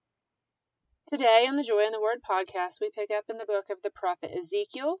Today on the Joy in the Word podcast, we pick up in the book of the prophet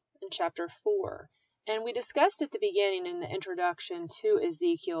Ezekiel in chapter 4. And we discussed at the beginning in the introduction to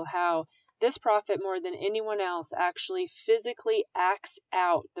Ezekiel how this prophet, more than anyone else, actually physically acts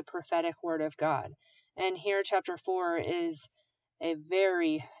out the prophetic word of God. And here, chapter 4 is a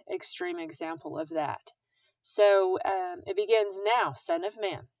very extreme example of that. So it begins, "Now, son of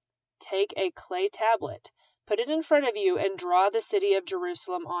man, take a clay tablet, put it in front of you, and draw the city of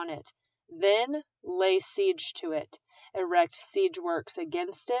Jerusalem on it. Then lay siege to it, erect siege works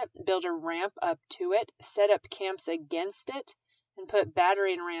against it, build a ramp up to it, set up camps against it, and put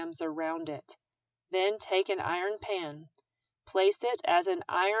battering rams around it. Then take an iron pan, place it as an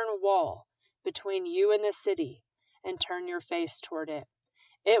iron wall between you and the city, and turn your face toward it.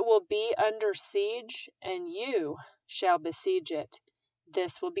 It will be under siege, and you shall besiege it.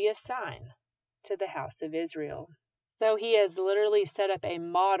 This will be a sign to the house of Israel." So he has literally set up a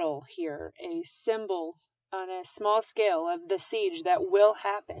model here, a symbol on a small scale of the siege that will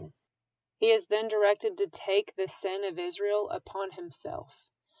happen. He is then directed to take the sin of Israel upon himself.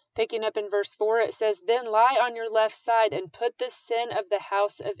 Picking up in verse 4, it says, "Then lie on your left side and put the sin of the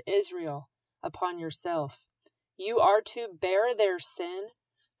house of Israel upon yourself. You are to bear their sin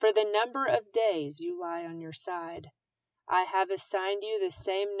for the number of days you lie on your side. I have assigned you the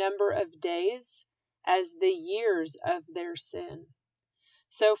same number of days as the years of their sin.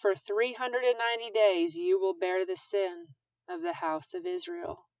 So for 390 days you will bear the sin of the house of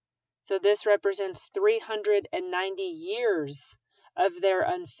Israel." So this represents 390 years of their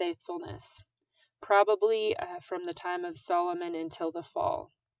unfaithfulness, probably from the time of Solomon until the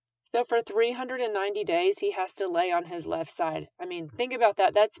fall. So for 390 days he has to lay on his left side. I mean, think about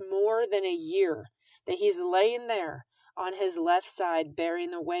that. That's more than a year that he's laying there on his left side bearing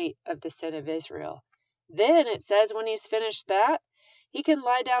the weight of the sin of Israel. Then it says when he's finished that, he can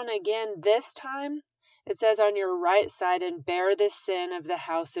lie down again. This time, it says on your right side, and bear the sin of the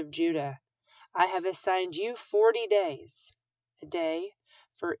house of Judah. I have assigned you 40 days, a day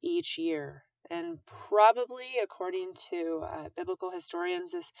for each year. And probably, according to biblical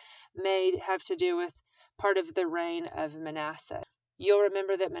historians, this may have to do with part of the reign of Manasseh. You'll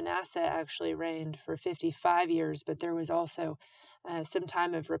remember that Manasseh actually reigned for 55 years, but there was also some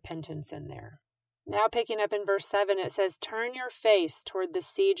time of repentance in there. Now picking up in verse 7, it says, "Turn your face toward the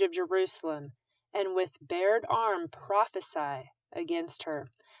siege of Jerusalem, and with bared arm prophesy against her.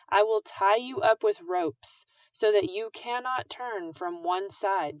 I will tie you up with ropes, so that you cannot turn from one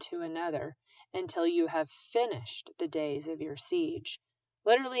side to another until you have finished the days of your siege."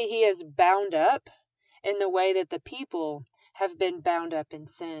 Literally, he is bound up in the way that the people have been bound up in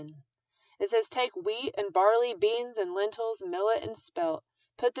sin. It says, "Take wheat and barley, beans and lentils, millet and spelt.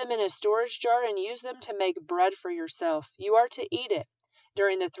 Put them in a storage jar and use them to make bread for yourself. You are to eat it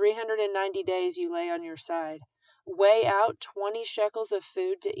during the 390 days you lay on your side. Weigh out 20 shekels of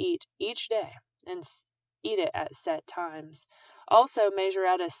food to eat each day and eat it at set times. Also measure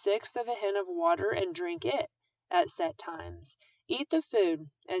out 1/6 of a hin of water and drink it at set times. Eat the food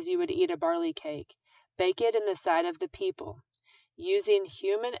as you would eat a barley cake. Bake it in the sight of the people, using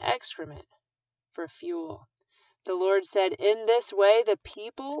human excrement for fuel." The Lord said, "In this way the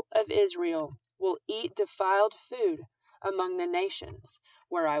people of Israel will eat defiled food among the nations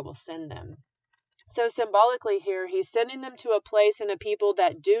where I will send them." So symbolically here, he's sending them to a place and a people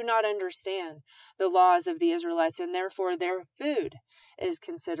that do not understand the laws of the Israelites, and therefore their food is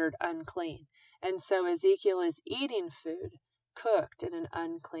considered unclean. And so Ezekiel is eating food cooked in an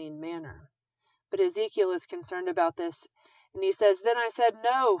unclean manner. But Ezekiel is concerned about this. And he says, "Then I said,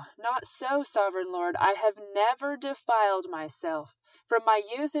 no, not so, sovereign Lord. I have never defiled myself. From my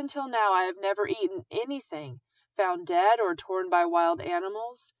youth until now, I have never eaten anything found dead or torn by wild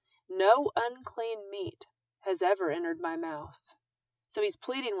animals. No unclean meat has ever entered my mouth." So he's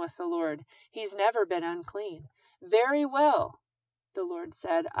pleading with the Lord. He's never been unclean. "Very well," the Lord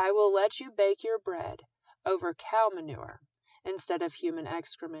said, "I will let you bake your bread over cow manure instead of human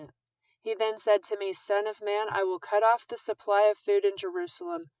excrement." He then said to me, "Son of man, I will cut off the supply of food in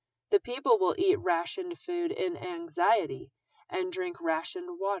Jerusalem. The people will eat rationed food in anxiety and drink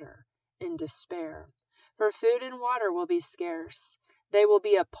rationed water in despair. For food and water will be scarce. They will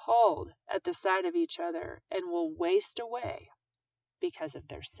be appalled at the sight of each other and will waste away because of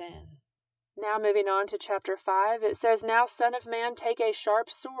their sin." Now moving on to chapter 5, it says, "Now, son of man, take a sharp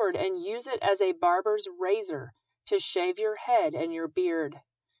sword and use it as a barber's razor to shave your head and your beard.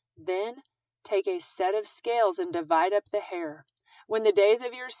 Then take a set of scales and divide up the hair. When the days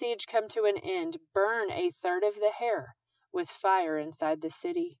of your siege come to an end, burn 1/3 of the hair with fire inside the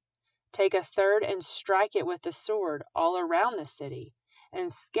city. Take 1/3 and strike it with the sword all around the city,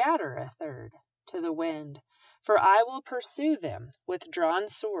 and scatter a third to the wind. For I will pursue them with drawn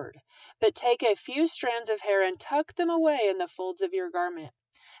sword. But take a few strands of hair and tuck them away in the folds of your garment.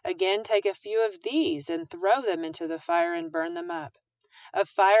 Again take a few of these and throw them into the fire and burn them up. A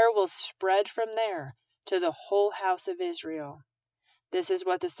fire will spread from there to the whole house of Israel. This is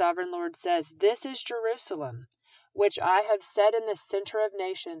what the sovereign Lord says. This is Jerusalem, which I have set in the center of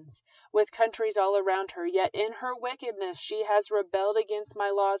nations, with countries all around her. Yet in her wickedness she has rebelled against my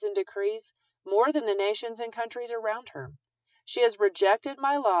laws and decrees more than the nations and countries around her. She has rejected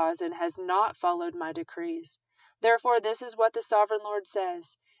my laws and has not followed my decrees. Therefore, this is what the sovereign Lord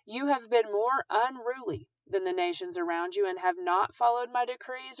says. You have been more unruly than the nations around you and have not followed my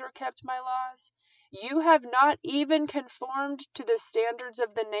decrees or kept my laws. You have not even conformed to the standards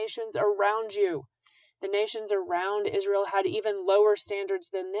of the nations around you. The nations around Israel had even lower standards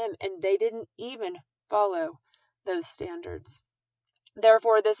than them, and they didn't even follow those standards.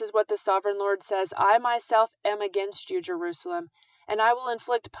 Therefore, this is what the sovereign Lord says. I myself am against you, Jerusalem, and I will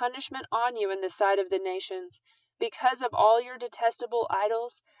inflict punishment on you in the sight of the nations. Because of all your detestable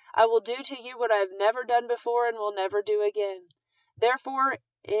idols, I will do to you what I have never done before and will never do again. Therefore,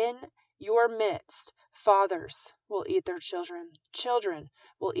 in your midst, fathers will eat their children. Children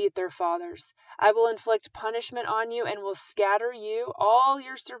will eat their fathers. I will inflict punishment on you and will scatter you, all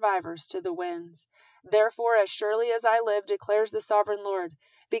your survivors, to the winds. Therefore, as surely as I live, declares the sovereign Lord,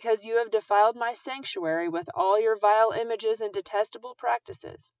 because you have defiled my sanctuary with all your vile images and detestable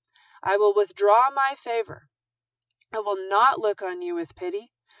practices, I will withdraw my favor. I will not look on you with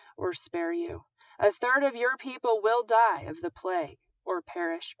pity or spare you. A third of your people will die of the plague or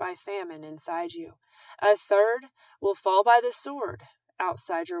perish by famine inside you. A third will fall by the sword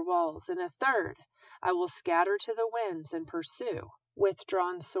outside your walls, and a third I will scatter to the winds and pursue with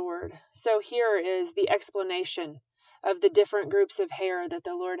drawn sword. So here is the explanation of the different groups of hair that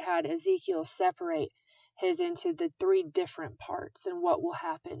the Lord had Ezekiel separate his into the three different parts and what will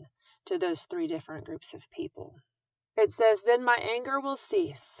happen to those three different groups of people. It says, Then my anger will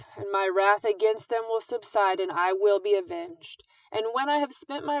cease, and my wrath against them will subside, and I will be avenged. And when I have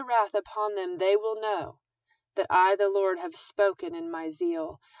spent my wrath upon them, they will know that I, the Lord, have spoken in my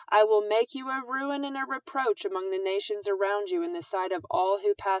zeal. I will make you a ruin and a reproach among the nations around you in the sight of all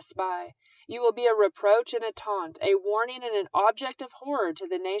who pass by. You will be a reproach and a taunt, a warning and an object of horror to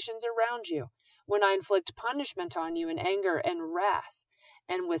the nations around you, when I inflict punishment on you in anger and wrath,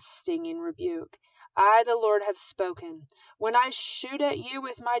 and with stinging rebuke. I, the Lord, have spoken. When I shoot at you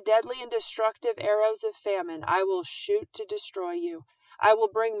with my deadly and destructive arrows of famine, I will shoot to destroy you. I will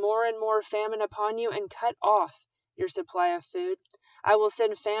bring more and more famine upon you and cut off your supply of food. I will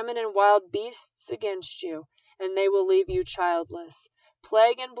send famine and wild beasts against you, and they will leave you childless.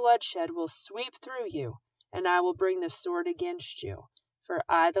 Plague and bloodshed will sweep through you, and I will bring the sword against you. For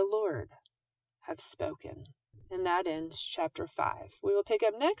I, the Lord, have spoken. And that ends chapter 5. We will pick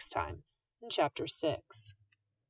up next time in chapter 6.